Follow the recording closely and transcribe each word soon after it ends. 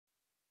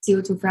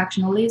CO2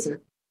 fractional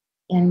laser.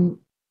 And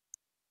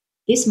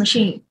this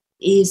machine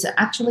is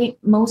actually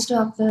most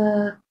of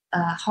the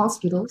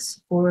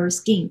hospitals for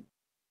skin,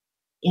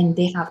 and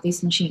they have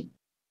this machine.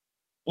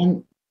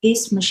 And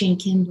this machine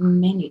can do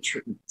many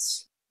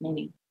treatments,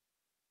 many.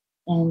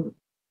 And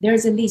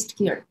there's a list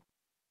here.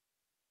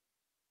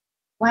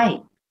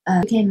 Why?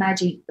 You can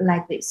imagine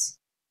like this.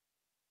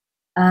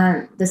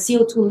 The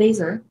CO2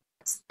 laser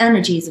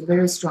energy is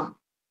very strong.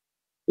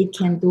 It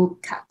can do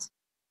cut.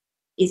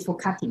 It's for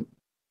cutting.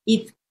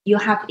 If you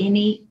have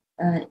any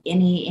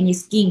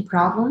skin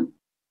problem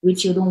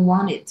which you don't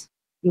want it,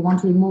 you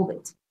want to remove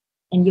it,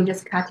 and you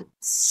just cut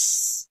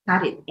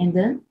it, and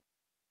then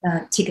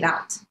take it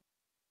out,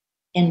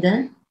 and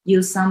then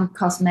use some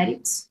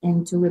cosmetics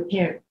and to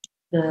repair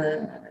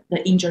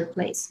the injured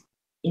place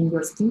in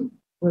your skin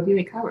will be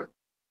recovered.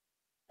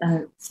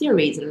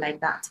 Theory is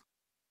like that.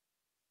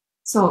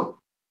 So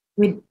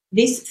with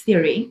this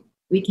theory,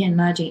 we can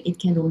imagine it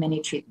can do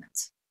many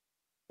treatments.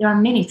 There are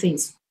many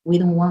things we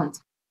don't want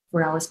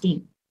for our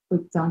skin. For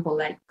example,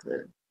 like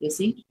you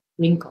see,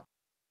 wrinkle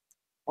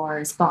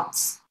or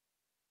spots.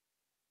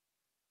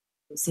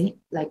 You see,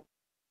 like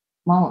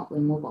mole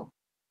removal,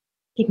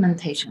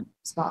 pigmentation,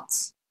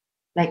 spots,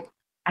 like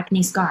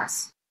acne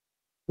scars.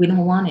 We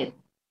don't want it.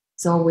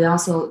 So we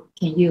also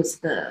can use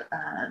the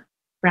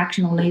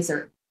fractional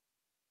laser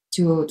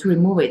to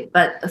remove it.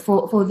 But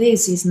for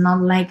this, it's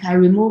not like I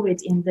remove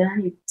it and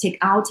then you take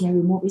out and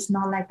remove. It's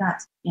not like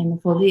that. And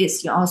for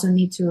this, you also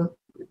need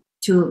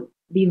to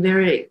be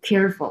very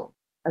careful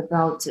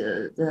about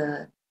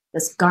the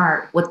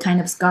scar, what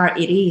kind of scar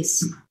it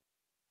is,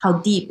 how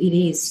deep it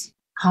is,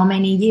 how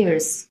many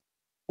years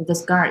the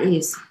scar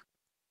is,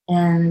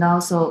 and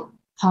also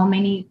how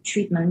many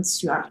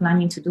treatments you are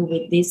planning to do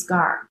with this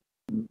scar.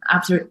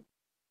 After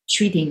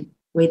treating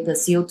with the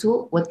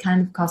CO2, what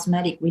kind of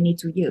cosmetic we need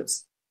to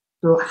use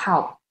to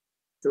help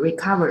to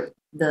recover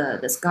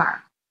the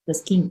scar, the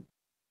skin.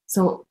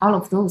 So all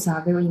of those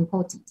are very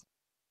important.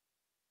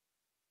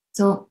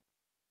 So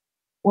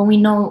when we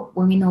know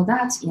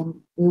that,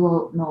 and we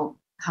will know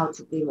how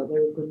to give a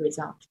very good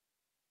result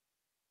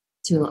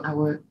to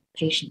our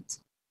patient.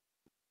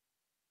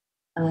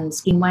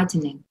 Skin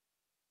whitening,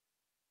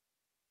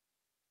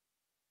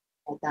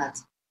 like that.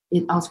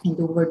 It also can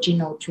do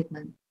vaginal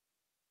treatment.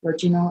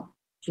 Vaginal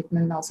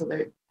treatment also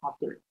very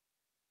popular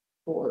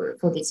for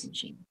this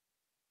machine.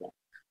 Yeah.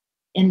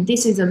 And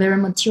this is a very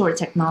mature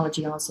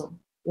technology also.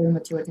 Very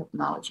mature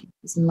technology.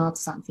 It's not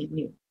something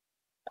new.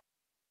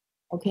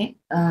 Okay,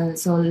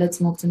 so let's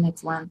move to the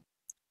next one.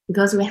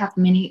 Because we have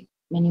many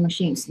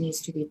machines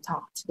needs to be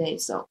talked today,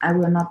 so I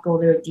will not go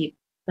very deep.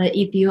 But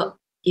if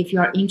you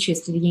are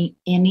interested in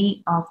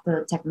any of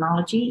the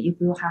technology,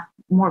 if you have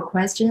more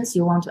questions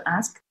you want to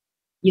ask,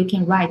 you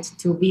can write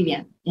to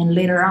Vivian, and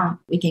later on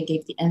we can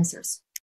give the answers.